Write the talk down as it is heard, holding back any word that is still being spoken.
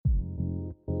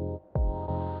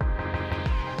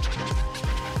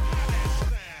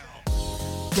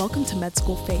Welcome to Med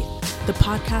School Faith, the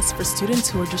podcast for students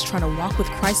who are just trying to walk with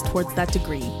Christ towards that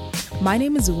degree. My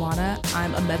name is Uwana.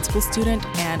 I'm a med school student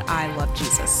and I love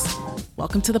Jesus.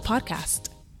 Welcome to the podcast.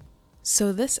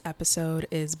 So this episode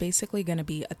is basically going to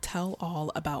be a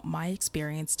tell-all about my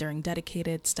experience during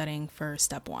dedicated studying for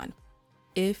Step 1.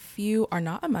 If you are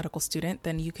not a medical student,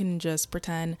 then you can just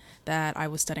pretend that I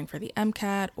was studying for the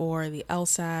MCAT or the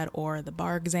LSAT or the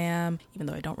bar exam, even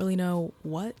though I don't really know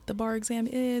what the bar exam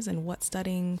is and what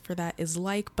studying for that is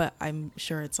like, but I'm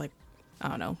sure it's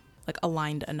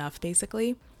aligned enough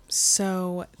basically.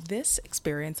 So this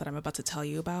experience that I'm about to tell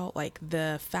you about, like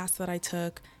the fast that I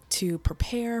took to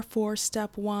prepare for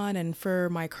Step 1 and for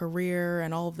my career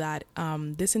and all of that,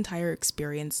 this entire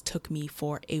experience took me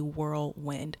for a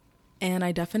whirlwind. And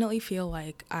I definitely feel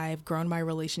like I've grown my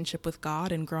relationship with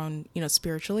God and grown,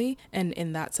 spiritually, and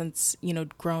in that sense,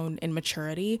 grown in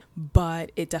maturity,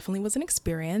 but it definitely was an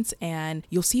experience, and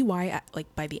you'll see why,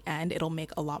 by the end, it'll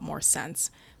make a lot more sense.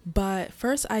 But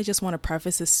first, I just want to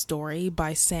preface this story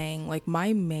by saying,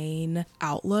 my main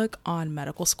outlook on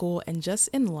medical school and just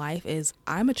in life is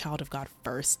I'm a child of God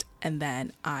first, and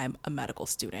then I'm a medical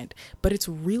student. But it's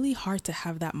really hard to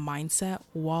have that mindset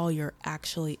while you're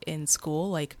actually in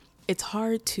school. It's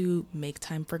hard to make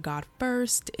time for God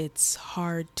first. It's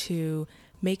hard to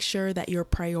make sure that you're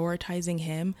prioritizing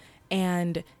Him.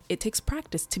 And it takes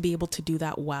practice to be able to do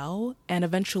that well. And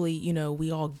eventually, we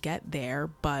all get there,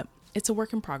 but it's a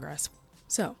work in progress.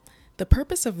 So the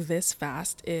purpose of this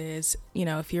fast is,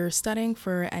 if you're studying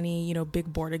for any,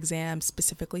 big board exam,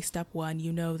 specifically Step 1,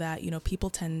 you know that, people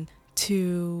tend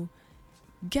to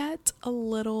get a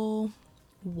little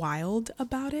wild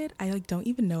about it. I don't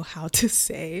even know how to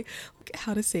say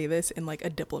this in a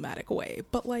diplomatic way,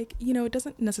 but it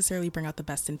doesn't necessarily bring out the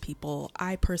best in people.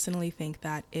 I personally think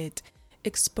that it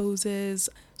exposes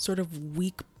sort of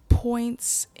weak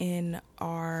points in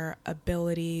our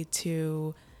ability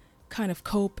to kind of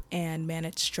cope and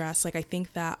manage stress. I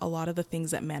think that a lot of the things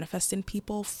that manifest in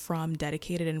people from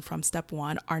dedicated and from Step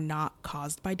 1 are not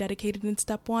caused by dedicated in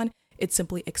Step 1. It's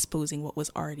simply exposing what was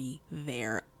already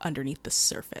there underneath the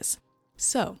surface.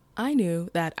 So I knew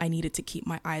that I needed to keep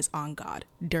my eyes on God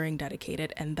during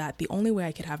dedicated, and that the only way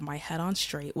I could have my head on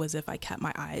straight was if I kept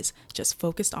my eyes just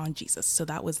focused on Jesus. So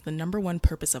that was the number one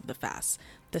purpose of the fast.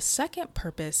 The second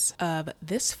purpose of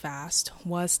this fast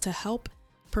was to help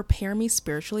prepare me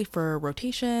spiritually for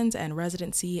rotations and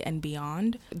residency and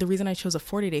beyond. The reason I chose a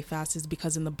 40-day fast is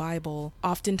because in the Bible,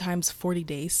 oftentimes 40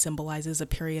 days symbolizes a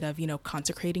period of,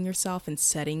 consecrating yourself and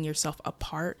setting yourself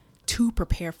apart to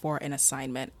prepare for an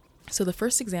assignment. So the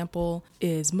first example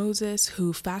is Moses,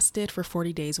 who fasted for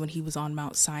 40 days when he was on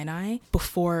Mount Sinai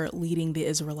before leading the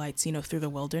Israelites, through the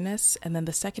wilderness. And then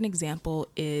the second example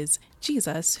is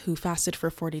Jesus, who fasted for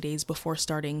 40 days before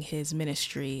starting his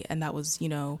ministry. And that was,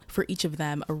 for each of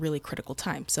them, a really critical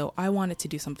time. So I wanted to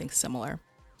do something similar.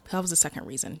 That was the second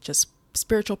reason, just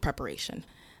spiritual preparation.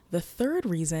 The third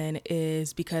reason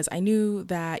is because I knew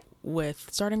that with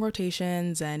starting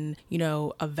rotations and,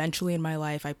 eventually in my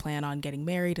life, I plan on getting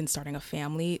married and starting a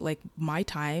family. My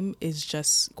time is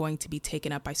just going to be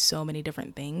taken up by so many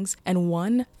different things. And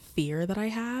one fear that I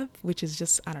have, which is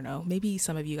just, I don't know, maybe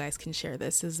some of you guys can share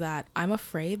this, is that I'm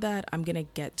afraid that I'm going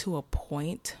to get to a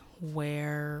point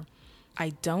where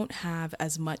I don't have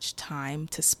as much time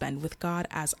to spend with God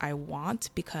as I want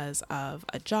because of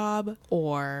a job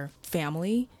or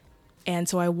family. And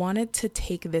so I wanted to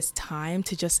take this time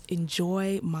to just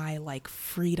enjoy my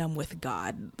freedom with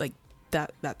God.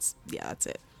 That's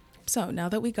it. So now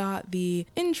that we got the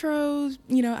intro,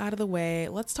 out of the way,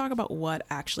 let's talk about what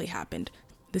actually happened.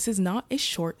 This is not a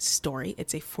short story.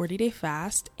 It's a 40-day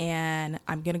fast, and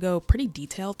I'm going to go pretty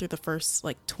detailed through the first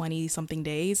 20 something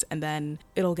days, and then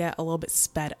it'll get a little bit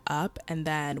sped up, and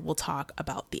then we'll talk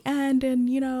about the end and,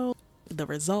 the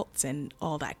results and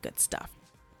all that good stuff.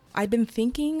 I'd been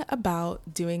thinking about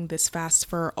doing this fast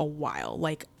for a while.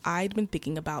 I'd been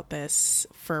thinking about this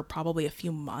for probably a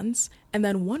few months. And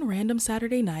then one random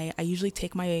Saturday night, I usually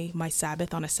take my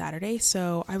Sabbath on a Saturday.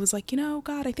 So I was like,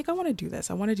 God, I think I want to do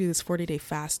this. I want to do this 40-day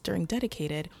fast during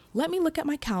dedicated. Let me look at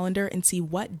my calendar and see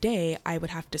what day I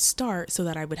would have to start so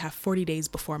that I would have 40 days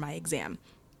before my exam.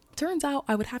 Turns out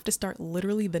I would have to start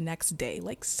literally the next day,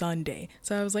 Sunday.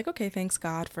 So I was like, okay, thanks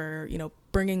God for,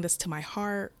 bringing this to my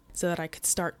heart so that I could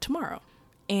start tomorrow.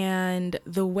 And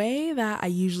the way that I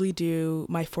usually do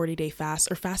my 40-day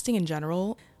fast or fasting in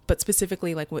general, but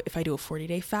specifically if I do a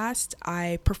 40-day fast,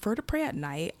 I prefer to pray at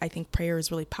night. I think prayer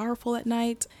is really powerful at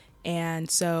night.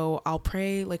 And so I'll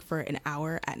pray for an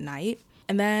hour at night.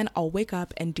 And then I'll wake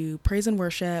up and do praise and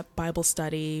worship, Bible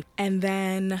study. And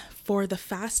then for the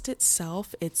fast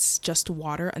itself, it's just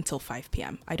water until 5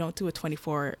 p.m. I don't do a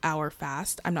 24-hour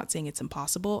fast. I'm not saying it's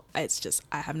impossible. It's just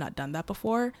I have not done that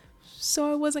before.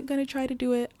 So I wasn't going to try to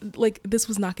do it. Like, this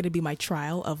was not going to be my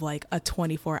trial of like a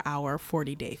 24-hour,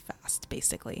 40-day fast,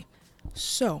 basically.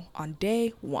 So on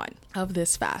day 1 of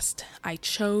this fast, I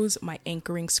chose my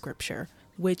anchoring scripture,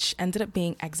 which ended up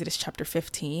being Exodus chapter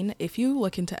 15. If you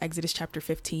look into Exodus chapter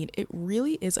 15, it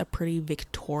really is a pretty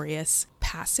victorious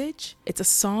passage. It's a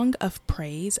song of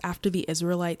praise after the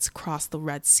Israelites crossed the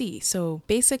Red Sea. So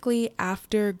basically,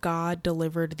 after God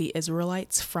delivered the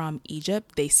Israelites from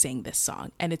Egypt, they sang this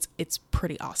song, and it's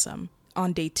pretty awesome.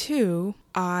 On day 2,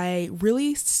 I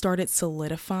really started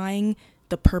solidifying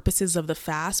the purposes of the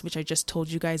fast, which I just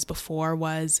told you guys before,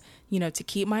 was, to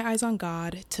keep my eyes on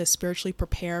God, to spiritually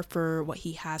prepare for what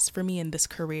he has for me in this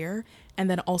career, and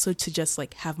then also to just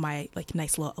like have my like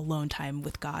nice little alone time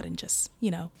with God and just,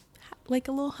 like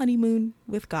a little honeymoon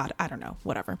with God. I don't know,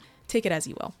 whatever. Take it as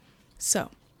you will.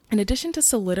 So, in addition to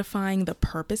solidifying the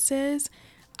purposes,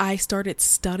 I started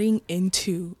studying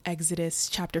into Exodus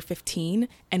chapter 15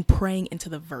 and praying into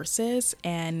the verses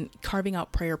and carving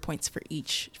out prayer points for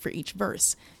each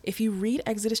verse. If you read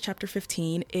Exodus chapter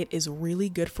 15, it is really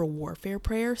good for warfare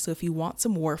prayer. So if you want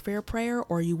some warfare prayer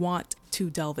or you want to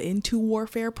delve into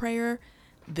warfare prayer,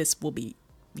 this will be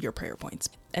your prayer points.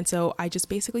 And so I just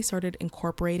basically started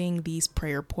incorporating these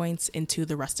prayer points into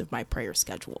the rest of my prayer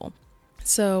schedule.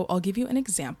 So I'll give you an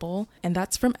example, and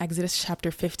that's from Exodus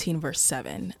chapter 15, verse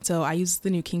 7. So I use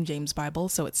the New King James Bible.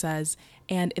 So it says,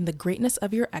 "And in the greatness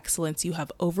of your excellence, you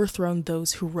have overthrown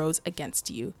those who rose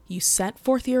against you. You sent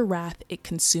forth your wrath, it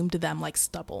consumed them like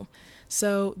stubble."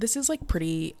 So this is like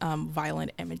pretty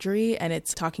violent imagery, and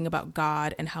it's talking about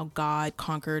God and how God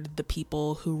conquered the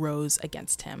people who rose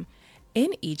against him.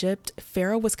 In Egypt,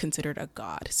 Pharaoh was considered a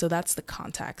god. So that's the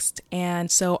context.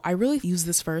 And so I really use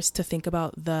this verse to think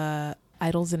about the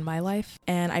idols in my life,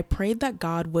 and I prayed that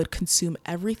God would consume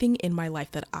everything in my life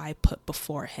that I put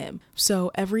before him. So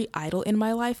every idol in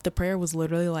my life, the prayer was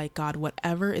literally like, God,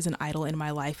 whatever is an idol in my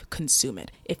life, consume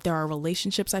it. If there are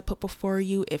relationships I put before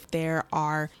you, if there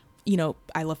are,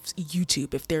 I love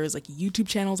YouTube, if there's like YouTube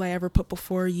channels I ever put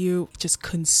before you, just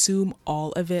consume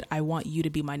all of it. I want you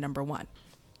to be my number one.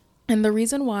 And the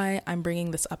reason why I'm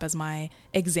bringing this up as my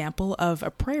example of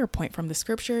a prayer point from the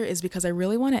scripture is because I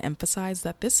really want to emphasize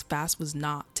that this fast was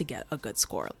not to get a good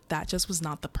score. That just was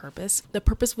not the purpose. The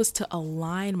purpose was to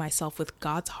align myself with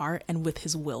God's heart and with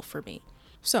his will for me.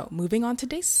 So moving on to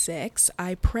day 6,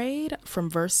 I prayed from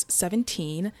verse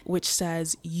 17, which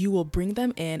says, "You will bring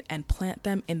them in and plant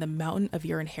them in the mountain of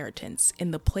your inheritance, in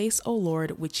the place, O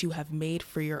Lord, which you have made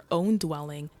for your own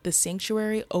dwelling, the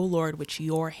sanctuary, O Lord, which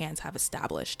your hands have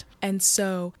established." And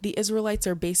so the Israelites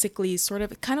are basically sort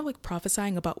of kind of like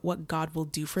prophesying about what God will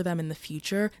do for them in the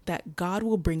future, that God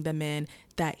will bring them in,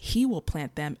 that he will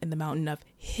plant them in the mountain of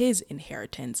his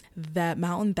inheritance, that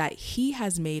mountain that he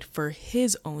has made for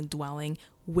his own dwelling,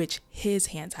 which his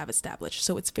hands have established.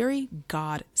 So it's very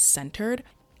God-centered.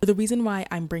 The reason why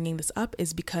I'm bringing this up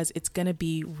is because it's going to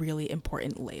be really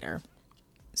important later.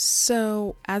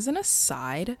 So as an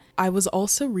aside, I was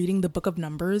also reading the book of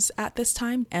Numbers at this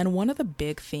time, and one of the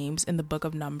big themes in the book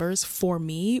of Numbers for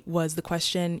me was the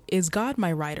question, is God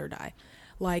my ride or die?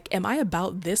 Like, am I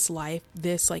about this life,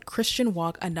 this like Christian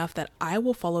walk enough that I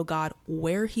will follow God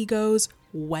where he goes,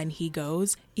 when he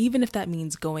goes, even if that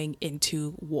means going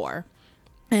into war?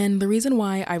 And the reason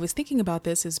why I was thinking about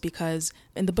this is because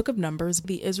in the book of Numbers,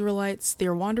 the Israelites,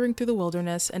 they're wandering through the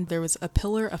wilderness, and there was a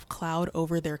pillar of cloud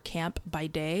over their camp by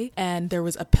day, and there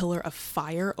was a pillar of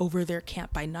fire over their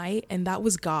camp by night, and that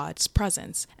was God's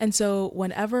presence. And so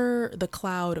whenever the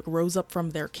cloud rose up from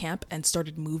their camp and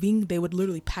started moving, they would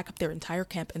literally pack up their entire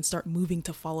camp and start moving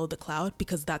to follow the cloud,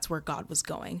 because that's where God was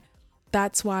going.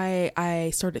 That's why I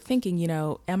started thinking,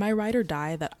 am I ride or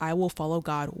die that I will follow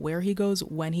God where he goes,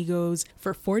 when he goes,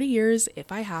 for 40 years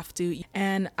if I have to.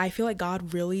 And I feel like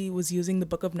God really was using the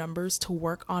book of Numbers to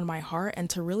work on my heart and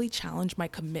to really challenge my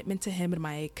commitment to him and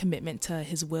my commitment to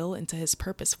his will and to his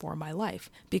purpose for my life.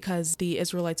 Because the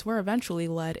Israelites were eventually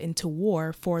led into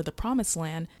war for the promised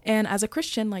land. And as a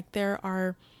Christian, like there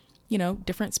are,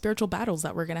 different spiritual battles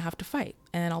that we're going to have to fight.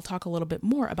 And I'll talk a little bit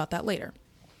more about that later.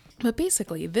 But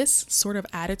basically, this sort of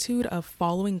attitude of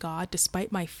following God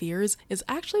despite my fears is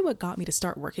actually what got me to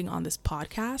start working on this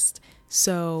podcast.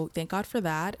 So thank God for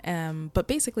that. But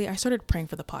basically, I started praying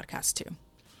for the podcast too.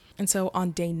 And so on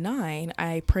day 9,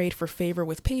 I prayed for favor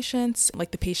with patients,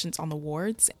 like the patients on the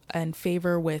wards, and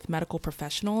favor with medical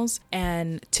professionals,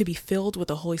 and to be filled with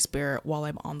the Holy Spirit while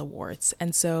I'm on the wards.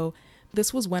 And so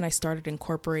This was when I started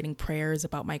incorporating prayers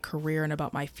about my career and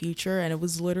about my future. And it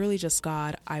was literally just,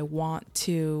 God, I want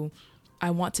to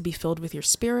be filled with your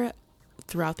spirit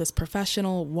throughout this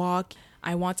professional walk.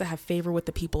 I want to have favor with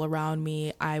the people around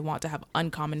me. I want to have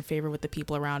uncommon favor with the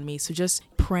people around me. So just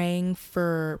praying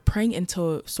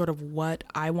into sort of what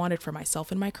I wanted for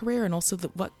myself in my career, and also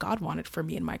what God wanted for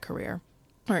me in my career.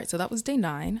 All right, so that was day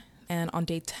 9. And on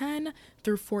day 10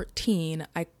 through 14,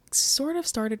 I sort of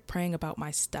started praying about my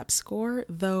step score,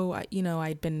 though,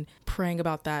 I'd been praying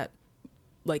about that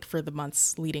like for the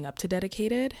months leading up to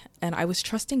Dedicated, and I was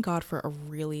trusting God for a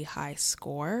really high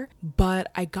score.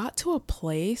 But I got to a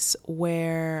place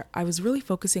where I was really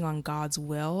focusing on God's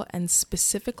will and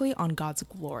specifically on God's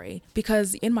glory,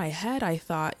 because in my head I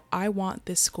thought, I want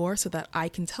this score so that I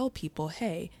can tell people,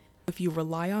 hey, if you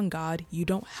rely on God, you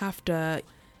don't have to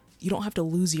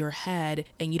lose your head,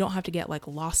 and you don't have to get like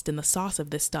lost in the sauce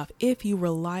of this stuff. If you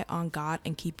rely on God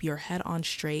and keep your head on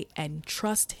straight and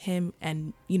trust him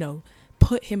and,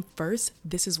 put him first,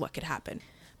 this is what could happen.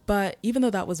 But even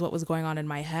though that was what was going on in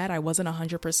my head, I wasn't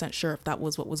 100% sure if that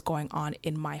was what was going on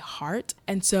in my heart.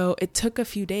 And so it took a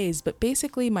few days, but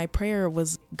basically my prayer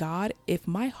was, God, if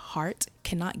my heart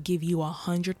cannot give you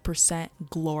 100%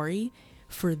 glory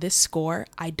for this score,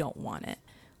 I don't want it.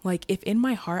 Like, if in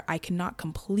my heart I cannot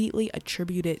completely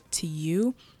attribute it to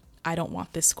you, I don't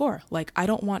want this score. Like, I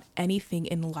don't want anything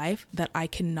in life that I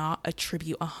cannot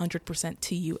attribute 100%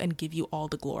 to you and give you all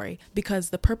the glory.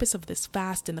 Because the purpose of this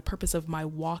fast and the purpose of my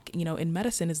walk, in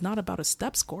medicine is not about a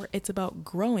step score. It's about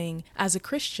growing as a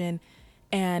Christian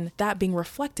and that being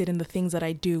reflected in the things that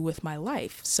I do with my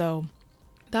life. So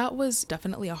that was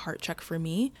definitely a heart check for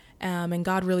me. And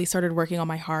God really started working on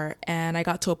my heart. And I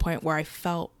got to a point where I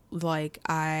felt like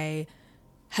I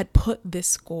had put this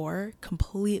score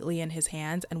completely in his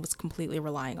hands and was completely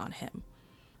relying on him.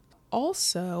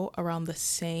 Also, around the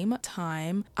same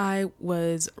time, I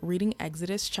was reading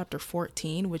Exodus chapter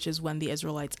 14, which is when the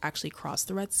Israelites actually crossed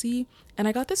the Red Sea. And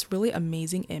I got this really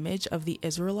amazing image of the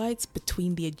Israelites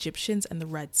between the Egyptians and the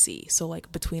Red Sea. So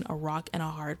like between a rock and a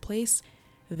hard place,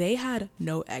 they had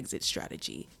no exit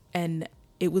strategy. And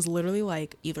it was literally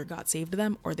like either God saved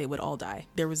them or they would all die.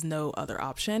 There was no other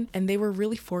option. And they were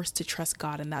really forced to trust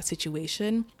God in that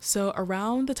situation. So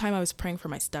around the time I was praying for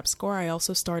my step score, I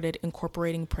also started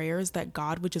incorporating prayers that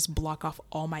God would just block off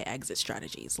all my exit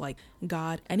strategies. Like,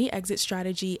 God, any exit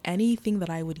strategy, anything that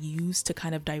I would use to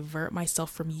kind of divert myself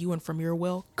from you and from your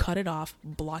will, cut it off,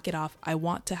 block it off. I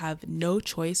want to have no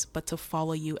choice but to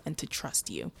follow you and to trust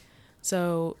you.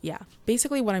 So yeah,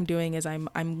 basically what I'm doing is I'm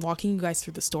walking you guys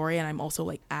through the story, and I'm also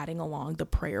like adding along the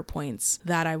prayer points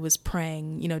that I was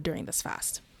praying, during this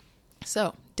fast.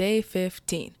 So day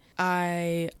 15,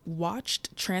 I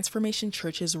watched Transformation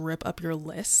Church's Rip Up Your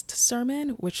List sermon,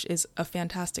 which is a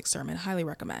fantastic sermon, highly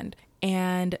recommend.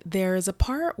 And there's a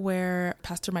part where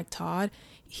Pastor Mike Todd,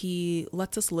 he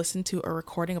lets us listen to a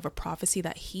recording of a prophecy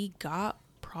that he got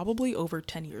probably over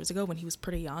 10 years ago when he was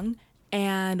pretty young.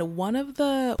 And one of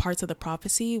the parts of the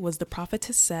prophecy was the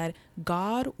prophetess said,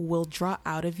 God will draw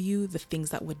out of you the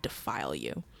things that would defile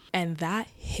you. And that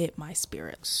hit my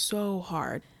spirit so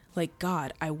hard. Like,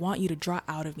 God, I want you to draw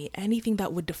out of me anything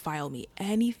that would defile me,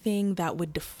 anything that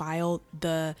would defile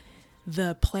the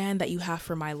plan that you have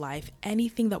for my life,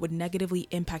 anything that would negatively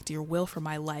impact your will for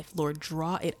my life. Lord,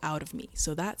 draw it out of me.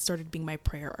 So that started being my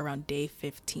prayer around day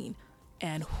 15.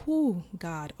 And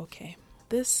God, okay.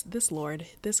 This Lord,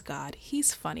 this God,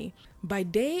 he's funny. By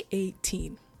day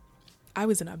 18, I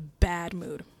was in a bad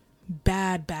mood.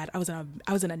 Bad. I was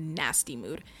in a nasty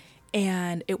mood.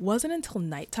 And it wasn't until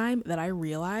nighttime that I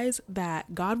realized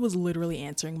that God was literally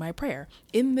answering my prayer.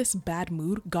 In this bad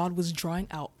mood, God was drawing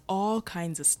out all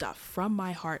kinds of stuff from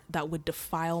my heart that would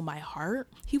defile my heart.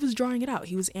 He was drawing it out.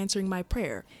 He was answering my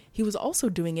prayer. He was also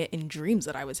doing it in dreams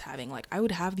that I was having. Like, I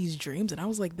would have these dreams and I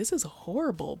was like, this is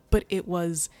horrible. But it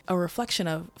was a reflection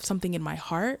of something in my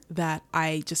heart that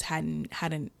I just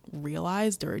hadn't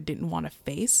realized or didn't want to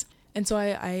face. And so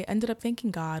I ended up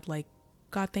thanking God, like,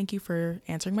 God, thank you for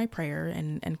answering my prayer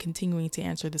and continuing to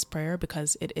answer this prayer,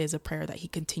 because it is a prayer that he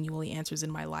continually answers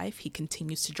in my life. He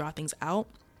continues to draw things out.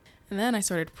 And then I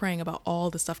started praying about all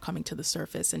the stuff coming to the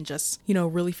surface and just,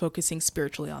 really focusing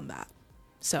spiritually on that.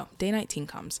 So day 19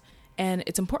 comes, And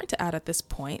it's important to add at this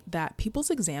point that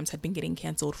people's exams had been getting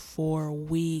canceled for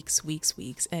weeks,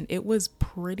 and it was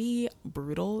pretty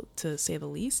brutal to say the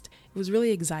least. It was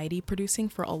really anxiety producing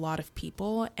for a lot of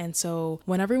people. And so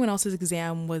when everyone else's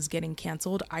exam was getting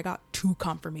canceled, I got 2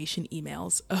 confirmation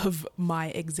emails of my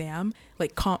exam,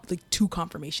 like 2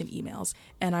 confirmation emails.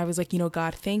 And I was like,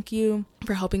 God, thank you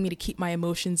for helping me to keep my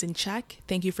emotions in check.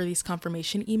 Thank you for these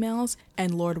confirmation emails.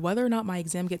 And Lord, whether or not my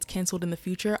exam gets canceled in the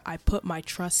future, I put my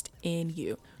trust in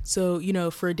you. So,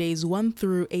 for days 1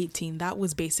 through 18, that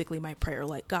was basically my prayer.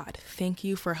 Like, God, thank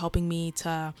you for helping me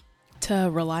to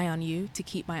rely on you, to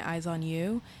keep my eyes on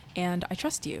you, and I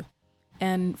trust you.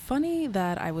 And funny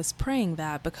that I was praying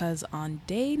that because on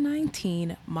day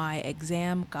 19, my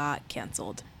exam got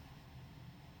canceled.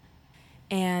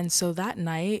 And so that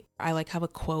night, I have a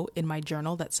quote in my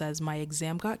journal that says, my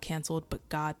exam got canceled, but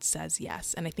God says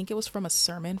yes. And I think it was from a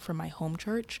sermon from my home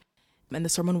church. And the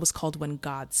sermon was called When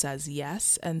God Says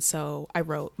Yes. And so I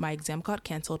wrote, my exam got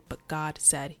canceled, but God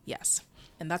said yes.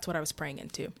 And that's what I was praying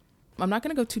into. I'm not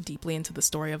going to go too deeply into the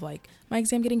story of my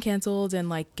exam getting canceled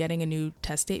and getting a new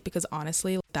test date, because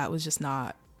honestly, that was just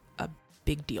not a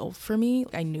big deal for me.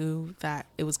 I knew that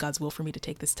it was God's will for me to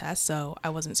take this test, so I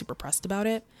wasn't super pressed about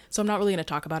it. So I'm not really going to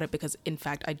talk about it because, in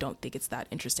fact, I don't think it's that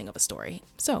interesting of a story.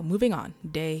 So moving on,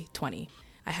 day 20.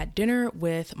 I had dinner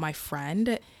with my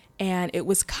friend, and it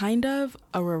was kind of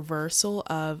a reversal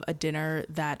of a dinner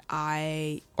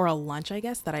or a lunch, I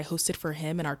guess, that I hosted for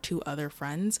him and our 2 other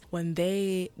friends when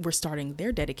they were starting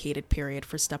their dedicated period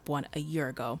for step 1 a year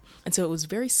ago. And so it was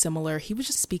very similar. He was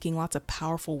just speaking lots of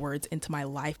powerful words into my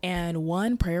life. And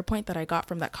one prayer point that I got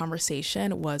from that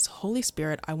conversation was, Holy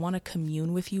Spirit, I want to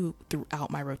commune with you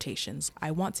throughout my rotations. I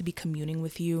want to be communing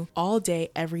with you all day,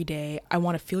 every day. I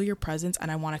want to feel your presence, and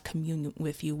I want to commune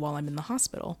with you while I'm in the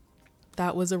hospital.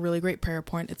 That was a really great prayer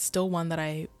point. It's still one that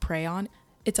I pray on.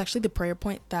 It's actually the prayer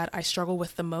point that I struggle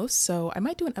with the most, so I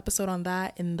might do an episode on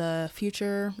that in the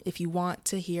future if you want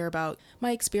to hear about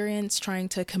my experience trying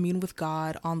to commune with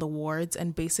God on the wards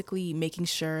and basically making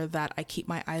sure that I keep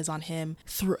my eyes on Him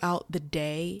throughout the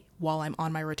day while I'm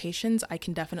on my rotations. I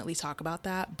can definitely talk about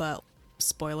that, but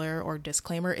spoiler or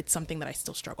disclaimer, it's something that I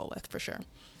still struggle with for sure.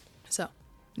 So,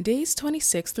 days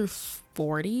 26 through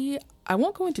 40, I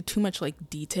won't go into too much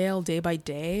detail day by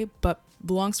day, but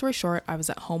long story short, I was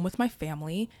at home with my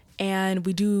family and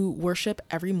we do worship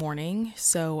every morning.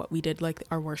 So we did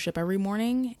our worship every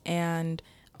morning, and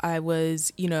I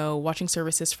was, watching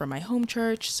services from my home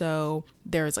church. So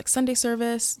there's Sunday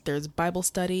service, there's Bible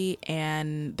study,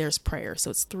 and there's prayer.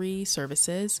 So it's 3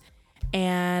 services.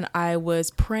 And I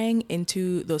was praying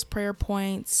into those prayer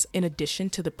points in addition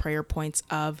to the prayer points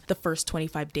of the first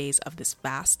 25 days of this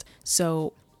fast.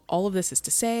 So all of this is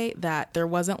to say that there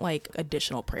wasn't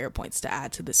additional prayer points to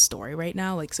add to this story right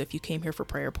now. So if you came here for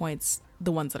prayer points,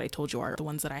 the ones that I told you are the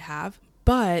ones that I have.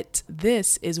 But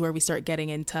this is where we start getting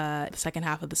into the second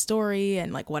half of the story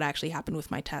and what actually happened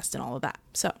with my test and all of that.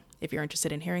 So if you're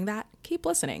interested in hearing that, keep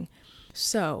listening.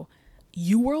 So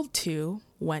UWorld 2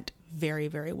 went very,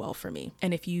 very well for me.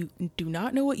 And if you do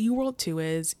not know what UWorld 2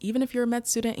 is, even if you're a med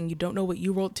student and you don't know what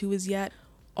UWorld 2 is yet,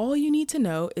 all you need to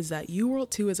know is that UWorld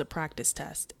 2 is a practice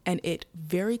test and it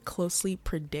very closely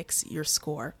predicts your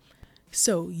score.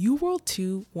 So UWorld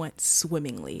 2 went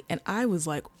swimmingly and I was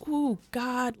like, oh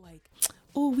God,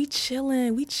 oh, we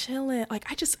chilling.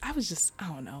 I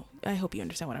don't know. I hope you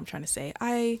understand what I'm trying to say.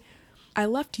 I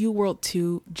left UWorld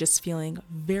 2 just feeling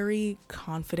very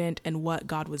confident in what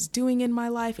God was doing in my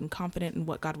life and confident in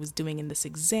what God was doing in this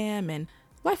exam, and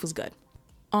life was good.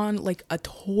 On a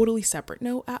totally separate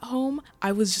note at home,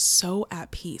 I was just so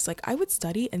at peace. I would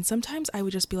study and sometimes I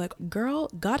would just be like, girl,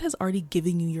 God has already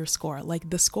given you your score.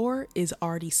 The score is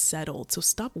already settled. So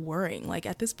stop worrying.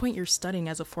 At this point, you're studying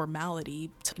as a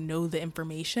formality to know the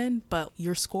information, but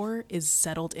your score is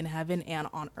settled in heaven and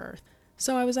on earth.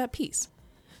 So I was at peace.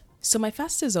 So my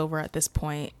fast is over at this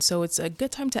point, so it's a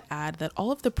good time to add that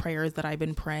all of the prayers that I've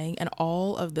been praying and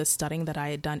all of the studying that I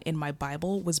had done in my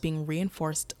Bible was being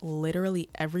reinforced literally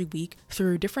every week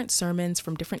through different sermons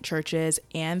from different churches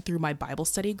and through my Bible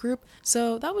study group.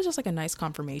 So that was just a nice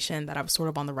confirmation that I was sort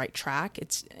of on the right track.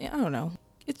 It's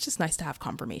just nice to have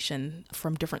confirmation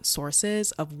from different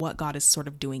sources of what God is sort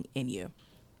of doing in you.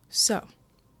 So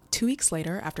 2 weeks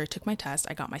later, after I took my test,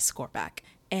 I got my score back.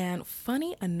 And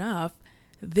funny enough,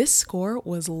 this score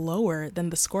was lower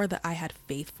than the score that I had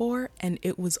faith for, and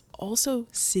it was also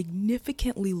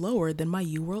significantly lower than my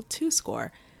UWorld 2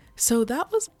 score. So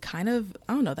that was that kind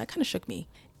of shook me.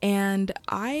 And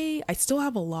I still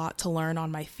have a lot to learn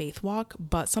on my faith walk,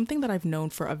 but something that I've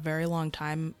known for a very long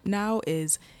time now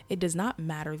is it does not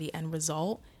matter the end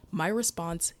result, my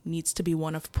response needs to be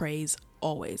one of praise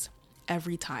always,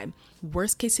 every time.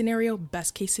 Worst case scenario,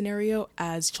 best case scenario,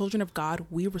 as children of God,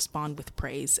 we respond with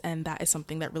praise, and that is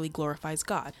something that really glorifies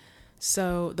God.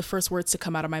 So the first words to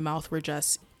come out of my mouth were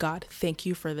just, God, thank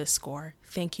you for this score.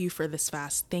 Thank you for this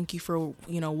fast. Thank you for,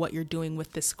 what you're doing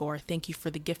with this score. Thank you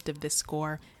for the gift of this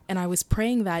score. And I was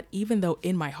praying that even though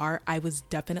in my heart, I was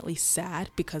definitely sad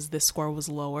because this score was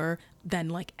lower than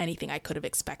like anything I could have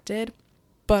expected.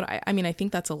 But I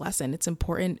think that's a lesson. It's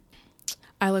important.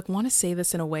 I want to say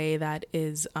this in a way that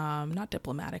is not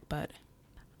diplomatic, but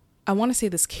I want to say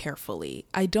this carefully.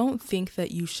 I don't think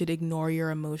that you should ignore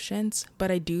your emotions, but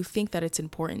I do think that it's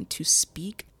important to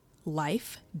speak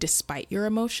life despite your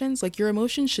emotions. Like, your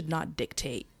emotions should not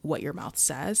dictate what your mouth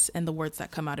says and the words that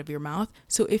come out of your mouth.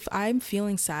 So if I'm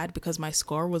feeling sad because my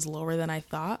score was lower than I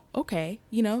thought, okay,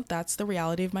 that's the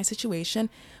reality of my situation,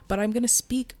 but I'm going to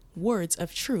speak words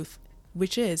of truth,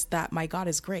 which is that my God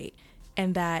is great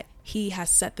and that he has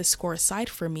set the score aside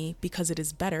for me because it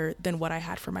is better than what I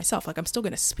had for myself. I'm still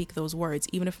going to speak those words,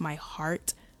 even if my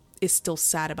heart is still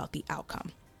sad about the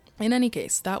outcome. In any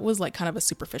case, that was kind of a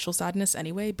superficial sadness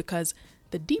anyway, because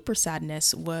the deeper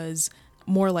sadness was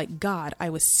more like, God, I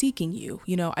was seeking you.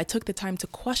 I took the time to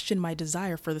question my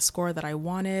desire for the score that I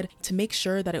wanted, to make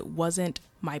sure that it wasn't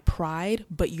my pride,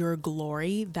 but your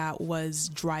glory that was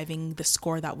driving the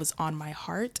score that was on my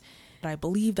heart. I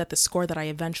believe that the score that I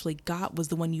eventually got was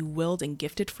the one you willed and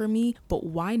gifted for me, but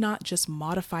why not just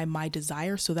modify my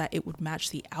desire so that it would match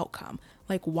the outcome?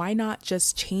 Why not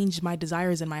just change my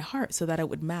desires in my heart so that it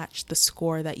would match the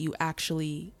score that you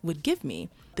actually would give me?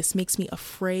 This makes me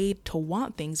afraid to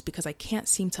want things because I can't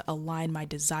seem to align my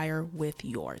desire with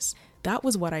yours. That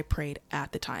was what I prayed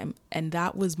at the time, and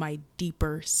that was my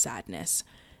deeper sadness.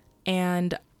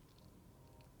 And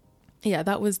yeah,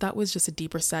 that was just a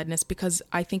deeper sadness, because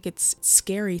I think it's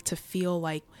scary to feel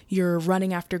like you're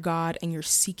running after God and you're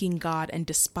seeking God, and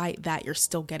despite that, you're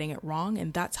still getting it wrong.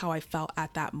 And that's how I felt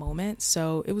at that moment.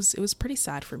 So it was pretty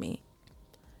sad for me.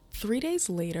 3 days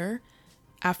later,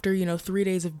 after, 3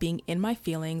 days of being in my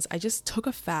feelings, I just took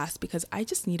a fast because I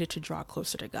just needed to draw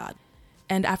closer to God.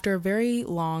 And after a very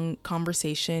long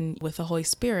conversation with the Holy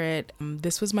Spirit,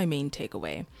 this was my main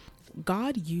takeaway.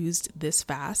 God used this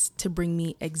fast to bring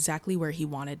me exactly where he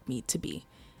wanted me to be,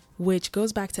 which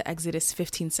goes back to Exodus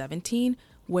 15:17,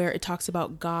 where it talks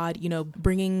about God,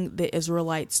 bringing the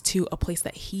Israelites to a place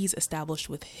that he's established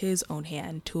with his own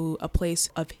hand, to a place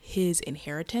of his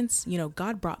inheritance.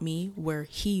 God brought me where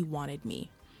he wanted me.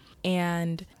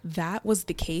 And that was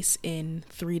the case in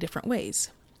 3 different ways.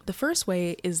 The first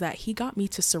way is that he got me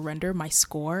to surrender my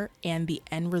score and the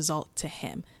end result to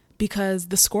him, because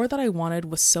the score that I wanted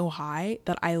was so high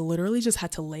that I literally just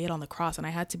had to lay it on the cross, and I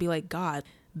had to be like, God,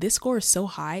 this score is so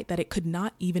high that it could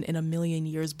not even in a million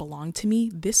years belong to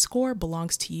me. This score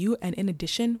belongs to you. And in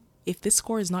addition, if this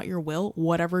score is not your will,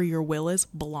 whatever your will is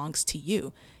belongs to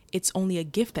you. It's only a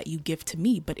gift that you give to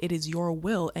me, but it is your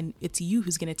will, and it's you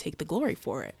who's going to take the glory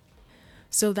for it.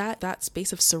 So that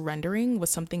space of surrendering was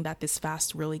something that this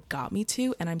fast really got me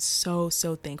to. And I'm so,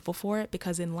 so thankful for it,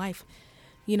 because in life,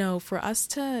 for us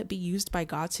to be used by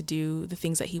God to do the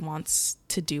things that he wants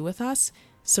to do with us,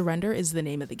 surrender is the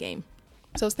name of the game.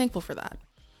 So I was thankful for that.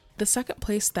 The second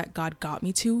place that God got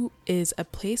me to is a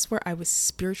place where I was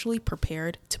spiritually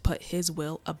prepared to put his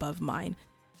will above mine.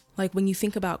 When you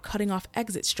think about cutting off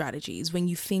exit strategies, when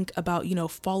you think about,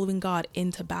 following God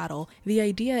into battle, the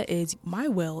idea is my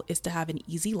will is to have an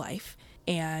easy life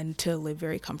and to live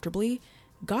very comfortably.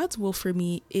 God's will for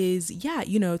me is,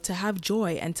 to have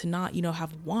joy and to not,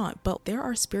 have want. But there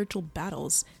are spiritual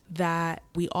battles that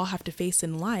we all have to face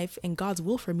in life. And God's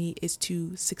will for me is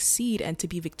to succeed and to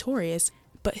be victorious.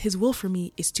 But his will for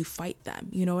me is to fight them.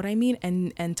 You know what I mean?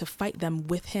 And to fight them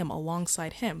with him,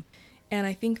 alongside him. And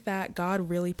I think that God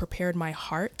really prepared my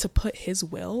heart to put his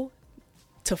will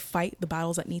to fight the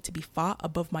battles that need to be fought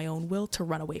above my own will to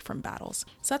run away from battles.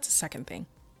 So that's the second thing.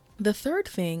 The third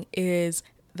thing is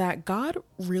that God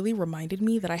really reminded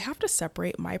me that I have to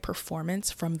separate my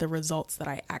performance from the results that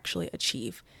I actually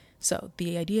achieve. So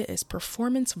the idea is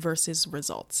performance versus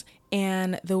results.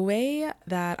 And the way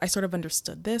that I sort of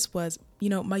understood this was,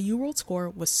 my UWorld score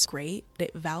was great.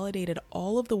 It validated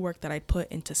all of the work that I'd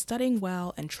put into studying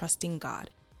well and trusting God.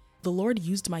 The Lord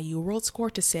used my UWorld score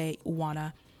to say,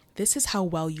 Uwana, this is how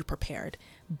well you prepared,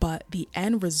 but the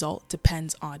end result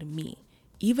depends on me.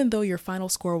 Even though your final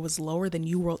score was lower than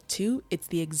UWorld 2, it's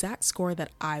the exact score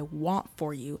that I want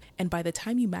for you. And by the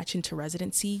time you match into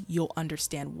residency, you'll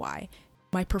understand why.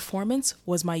 My performance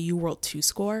was my UWorld 2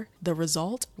 score. The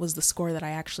result was the score that I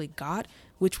actually got,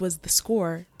 which was the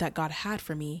score that God had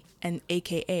for me, and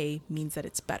AKA means that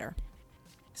it's better.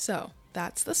 So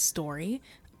that's the story.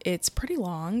 It's pretty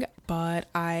long, but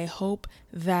I hope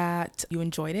that you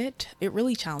enjoyed it. It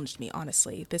really challenged me,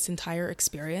 honestly, this entire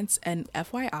experience. And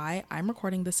FYI, I'm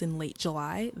recording this in late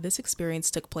July. This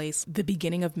experience took place the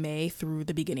beginning of May through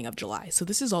the beginning of July. So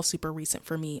this is all super recent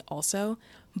for me also.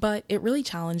 But it really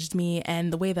challenged me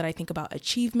and the way that I think about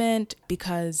achievement,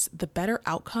 because the better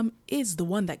outcome is the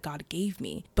one that God gave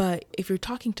me. But if you're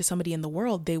talking to somebody in the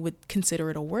world, they would consider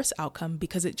it a worse outcome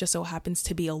because it just so happens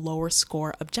to be a lower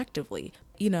score objectively.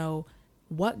 You know,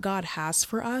 what God has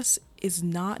for us is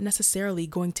not necessarily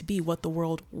going to be what the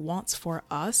world wants for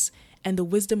us. And the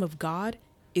wisdom of God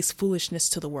is foolishness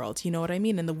to the world. You know what I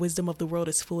mean? And the wisdom of the world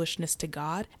is foolishness to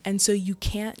God. And so you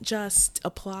can't just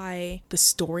apply the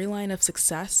storyline of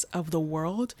success of the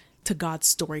world to God's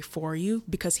story for you,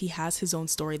 because he has his own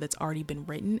story that's already been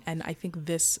written. And I think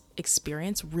this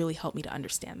experience really helped me to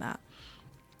understand that.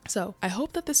 So I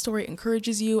hope that this story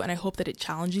encourages you, and I hope that it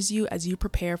challenges you as you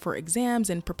prepare for exams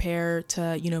and prepare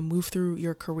to, move through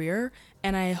your career.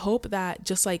 And I hope that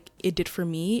just like it did for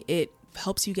me, it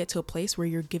helps you get to a place where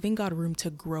you're giving God room to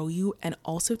grow you and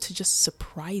also to just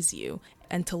surprise you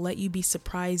and to let you be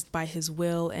surprised by his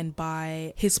will and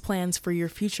by his plans for your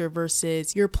future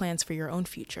versus your plans for your own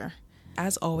future.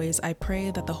 As always, I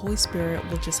pray that the Holy Spirit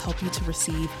will just help you to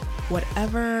receive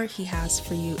whatever he has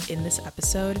for you in this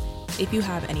episode. If you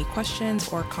have any questions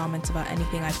or comments about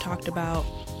anything I've talked about,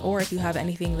 or if you have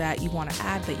anything that you want to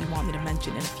add that you want me to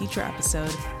mention in a future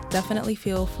episode, definitely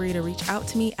feel free to reach out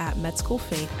to me at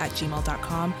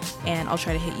medschoolfaith@gmail.com, and I'll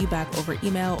try to hit you back over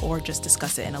email or just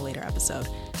discuss it in a later episode.